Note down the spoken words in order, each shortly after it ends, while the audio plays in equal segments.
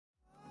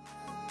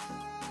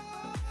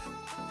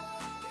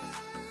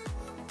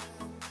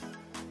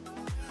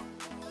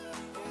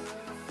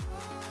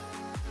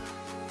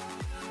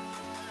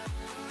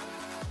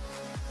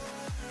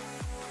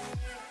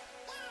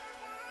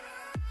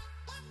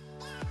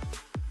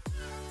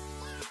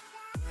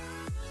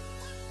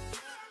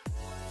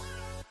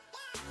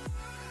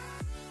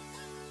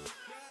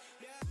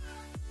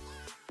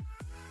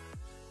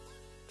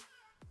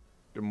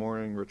Good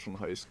morning, Richland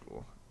High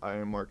School. I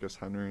am Marcus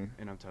Henry.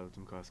 And I'm Tyler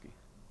Tomkowski.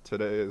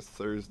 Today is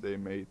Thursday,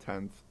 May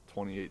 10th,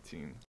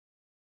 2018.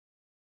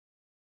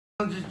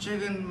 The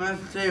chicken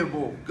mashed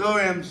table. Go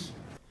Rams.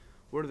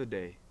 Word of the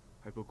day,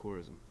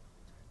 hypocorism.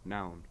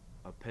 Noun,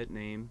 a pet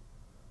name,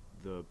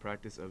 the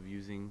practice of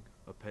using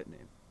a pet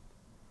name.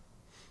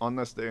 On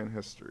this day in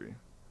history,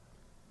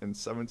 in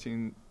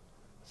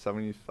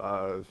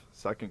 1775,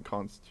 Second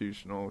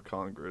Constitutional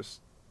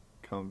Congress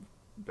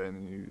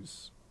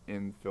convenes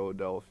in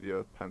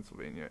Philadelphia,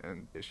 Pennsylvania,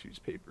 and issues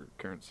paper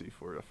currency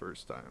for the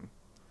first time.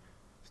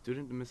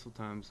 Student dismissal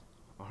times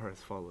are as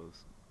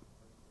follows.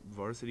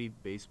 Varsity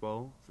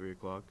baseball, 3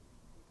 o'clock.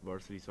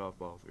 Varsity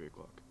softball, 3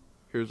 o'clock.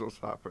 Here's what's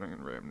happening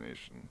in Ram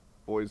Nation.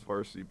 Boys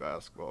varsity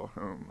basketball,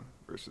 home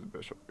versus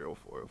Bishop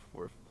Guilfoyle,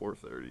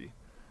 4:30.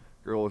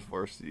 Girls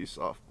varsity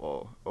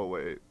softball,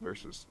 away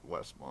versus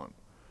Westmont,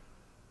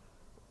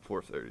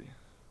 4:30.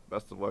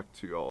 Best of luck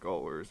to all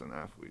golfers and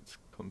athletes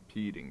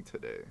competing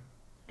today.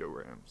 Go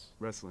Rams.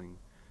 Wrestling.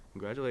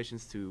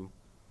 Congratulations to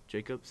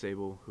Jacob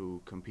Sable,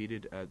 who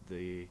competed at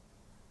the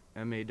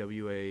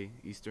MAWA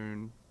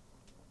Eastern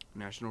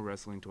National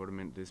Wrestling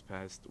Tournament this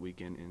past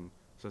weekend in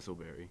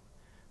Cecilbury,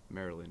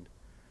 Maryland.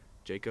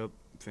 Jacob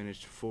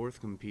finished 4th,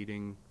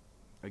 competing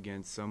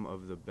against some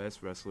of the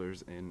best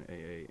wrestlers in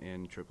AA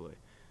and AAA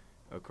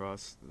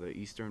across the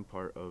eastern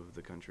part of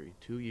the country.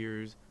 2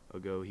 years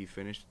ago, he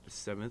finished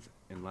 7th,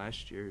 and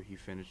last year he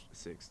finished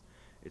 6th.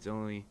 It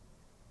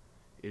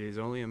is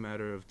only a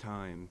matter of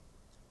time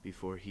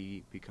before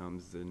he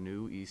becomes the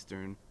new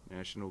Eastern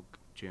National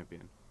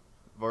Champion.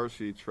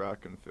 Varsity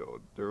track and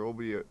field. There will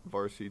be a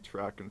varsity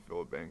track and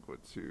field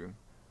banquet to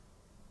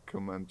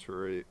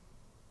commemorate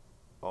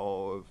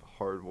all of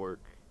hard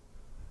work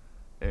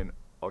and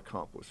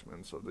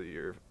accomplishments of the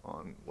year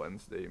on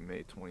Wednesday,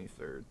 May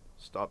 23rd.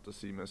 Stop to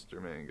see Mr.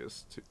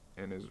 Mangus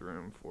in his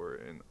room for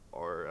an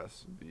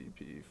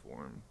RSVP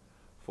form.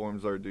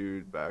 Forms are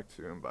due back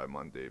to him by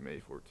Monday,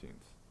 May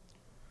 14th.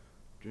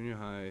 Junior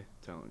High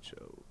Talent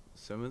Show.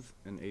 7th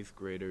and 8th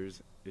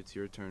graders, it's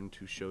your turn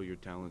to show your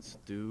talents.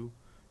 Do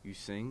you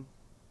sing,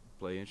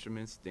 play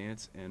instruments,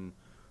 dance, and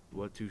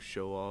what to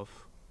show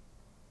off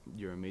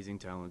your amazing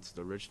talents?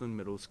 The Richland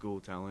Middle School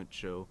Talent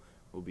Show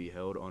will be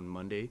held on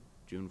Monday,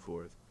 June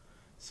 4th.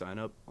 Sign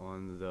up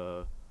on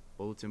the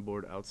bulletin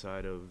board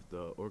outside of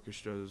the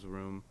orchestra's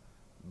room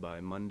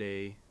by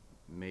Monday,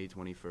 May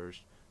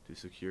 21st to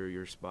secure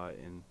your spot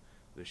in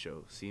the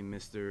show. See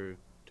Mr.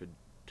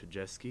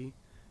 Tajeski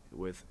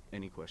with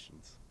any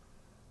questions.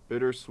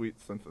 Bittersweet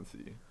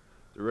Sympathy.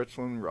 The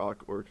Richland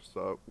Rock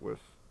Orchestra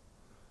with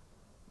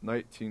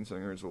 19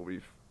 singers will be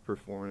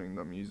performing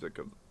the music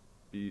of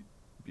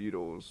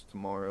Beatles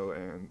tomorrow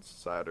and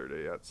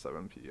Saturday at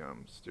 7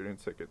 p.m. Student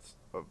tickets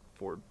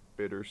for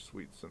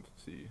Bittersweet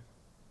Sympathy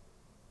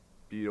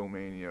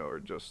Beatlemania are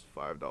just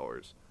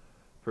 $5.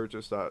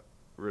 Purchased at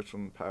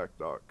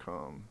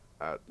richlandpack.com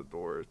at the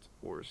door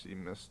or see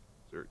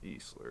Mr.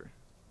 Easler.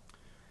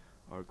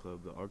 Art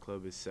Club. The Art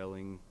Club is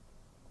selling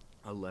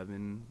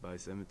 11 by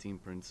 17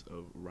 prints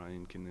of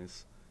Ryan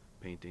Kniss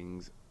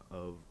paintings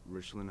of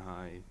Richland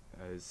High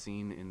as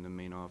seen in the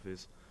main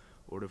office.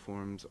 Order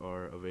forms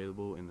are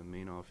available in the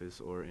main office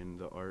or in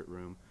the art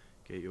room.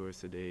 Get yours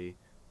today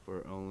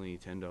for only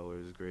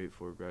 $10. Great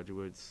for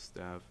graduates,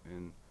 staff,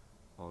 and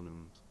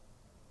alums.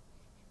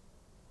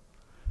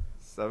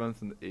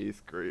 7th and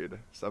 8th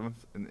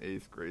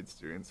grade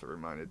students are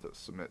reminded to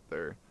submit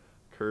their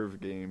curve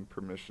game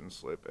permission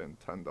slip and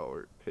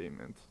 $10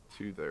 payment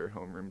to their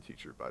homeroom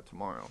teacher by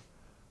tomorrow.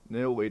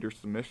 No later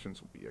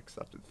submissions will be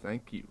accepted.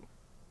 Thank you.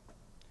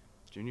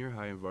 Junior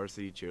high and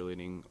varsity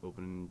cheerleading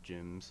open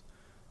gyms.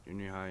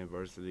 Junior high and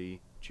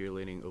varsity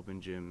cheerleading open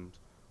gyms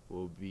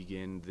will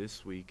begin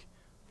this week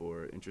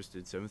for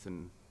interested 7th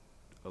and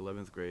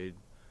 11th grade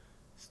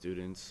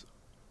students.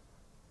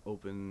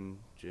 Open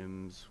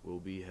gyms will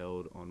be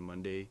held on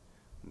Monday,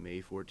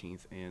 May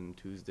 14th and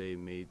Tuesday,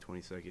 May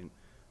 22nd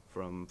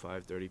from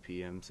 5:30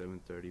 p.m.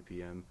 7:30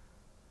 p.m.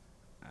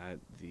 at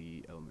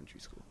the elementary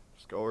school.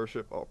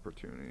 Scholarship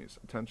opportunities.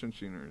 Attention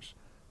seniors.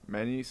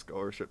 Many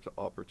scholarship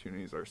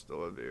opportunities are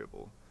still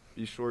available.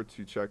 Be sure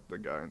to check the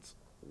guidance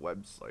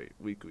website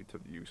weekly to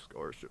view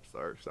scholarships that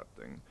are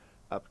accepting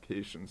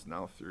applications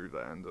now through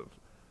the end of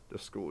the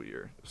school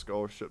year. The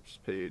scholarships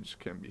page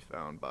can be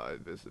found by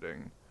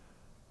visiting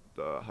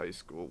the high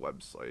school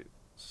website,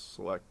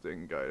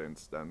 selecting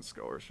guidance, then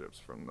scholarships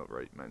from the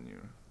right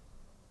menu.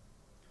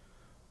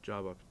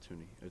 Job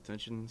opportunity.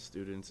 Attention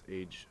students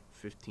age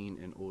 15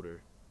 and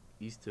older.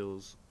 East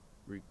Hills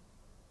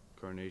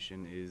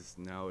Reincarnation is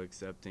now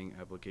accepting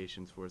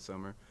applications for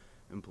summer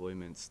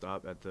employment.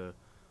 Stop at the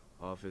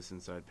office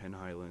inside Penn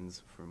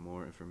Highlands for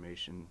more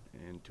information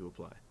and to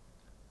apply.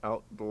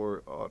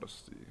 Outdoor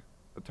Odyssey.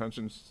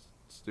 Attention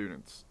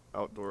students,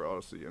 Outdoor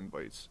Odyssey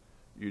invites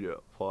you to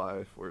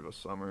apply for the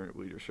Summer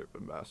Leadership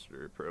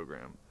Ambassador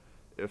program.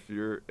 If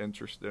you're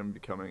interested in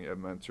becoming a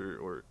mentor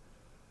or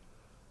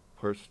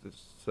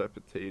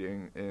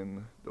participating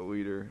in the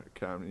Leader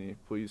Academy,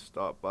 please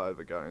stop by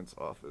the guidance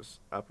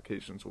office.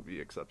 Applications will be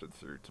accepted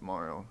through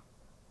tomorrow.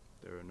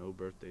 There are no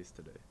birthdays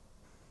today.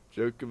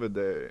 Joke of the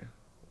day.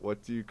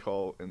 What do you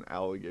call an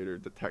alligator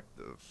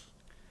detective?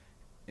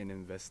 An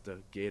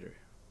investigator.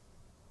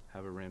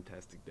 Have a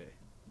ramtastic day.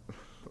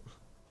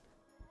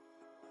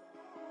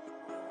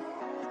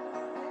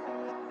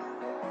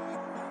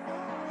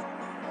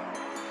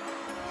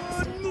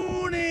 Good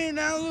morning!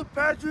 Now look,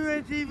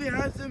 Patriot TV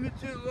has some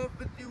material love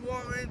 50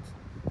 warrants.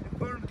 In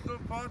front of some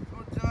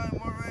possible time,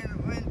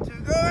 we're in to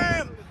go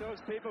out! Those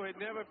people had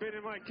never been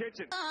in my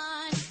kitchen.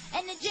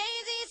 And the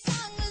Jay-Z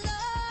song Lord.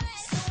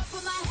 So I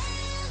put my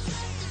hands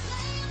up to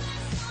play my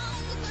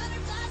song. The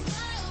butterflies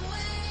fly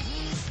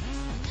away.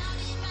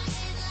 Nodding my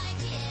head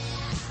like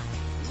yeah.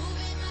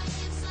 Moving my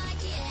hips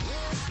like yeah.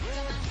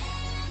 Got my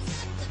hands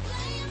up to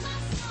play my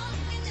song.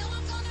 And know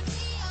I'm gonna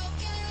be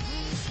okay.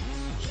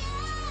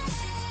 Yeah.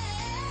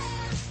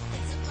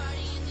 It's a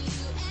party in the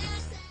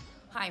USA.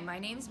 Hi, my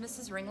name is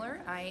Mrs.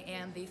 Ringler. I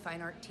am the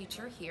fine art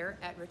teacher here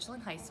at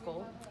Richland High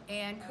School,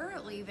 and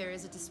currently there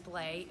is a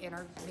display in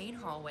our main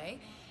hallway,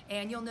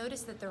 and you'll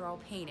notice that they're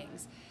all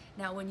paintings.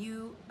 Now, when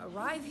you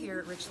arrive here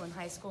at Richland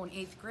High School in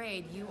 8th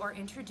grade, you are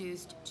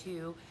introduced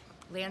to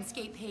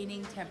landscape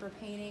painting, tempera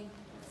painting,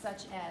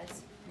 such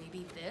as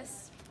maybe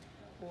this,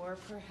 or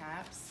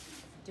perhaps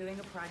doing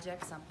a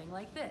project something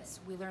like this.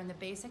 We learn the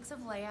basics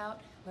of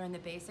layout, learn the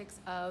basics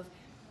of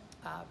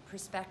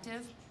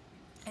perspective,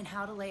 and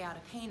how to lay out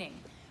a painting.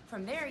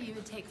 From there, you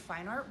would take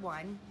Fine Art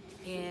 1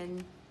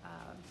 in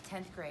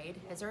 10th grade,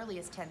 as early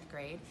as 10th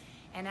grade,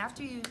 and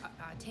after you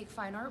take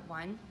Fine Art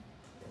 1,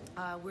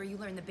 where you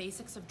learn the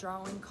basics of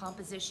drawing,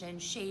 composition,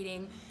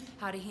 shading,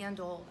 how to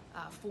handle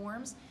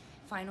forms,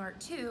 Fine Art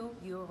 2,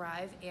 you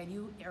arrive and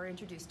you are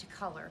introduced to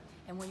color.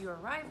 And when you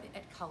arrive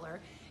at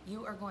color,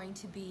 you are going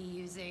to be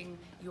using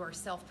your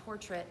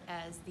self-portrait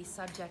as the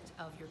subject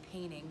of your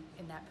painting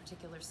in that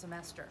particular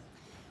semester.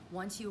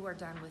 Once you are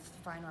done with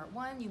Fine Art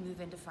 1, you move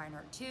into Fine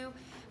Art 2.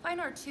 Fine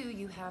Art 2,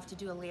 you have to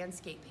do a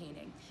landscape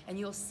painting. And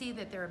you'll see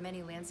that there are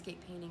many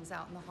landscape paintings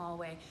out in the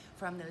hallway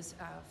from those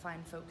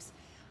fine folks.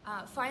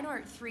 Fine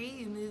Art 3,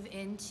 you move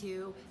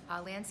into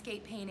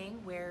landscape painting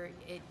where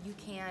you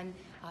can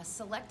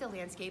select a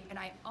landscape. And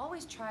I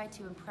always try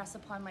to impress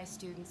upon my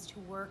students to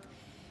work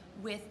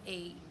with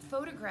a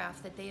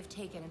photograph that they have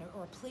taken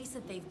or a place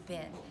that they've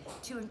been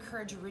to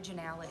encourage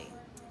originality.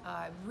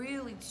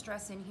 Really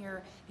stress in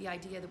here the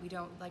idea that we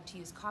don't like to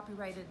use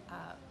copyrighted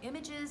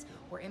images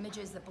or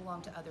images that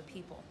belong to other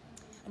people.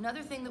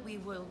 Another thing that we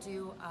will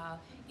do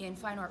in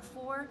Fine Art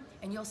 4,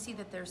 and you'll see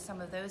that there's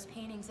some of those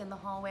paintings in the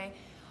hallway.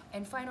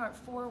 In Fine Art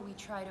 4, we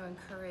try to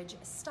encourage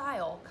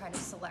style kind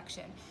of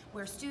selection,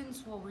 where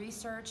students will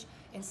research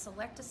and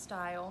select a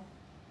style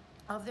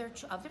of their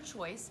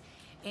choice,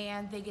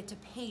 and they get to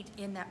paint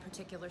in that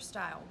particular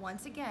style.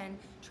 Once again,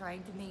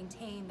 trying to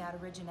maintain that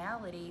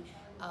originality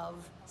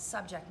of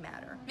subject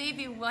matter.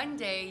 Maybe one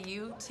day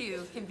you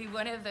too can be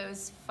one of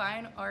those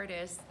fine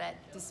artists that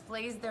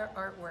displays their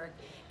artwork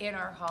in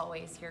our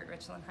hallways here at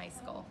Richland High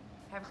School.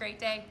 Have a great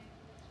day.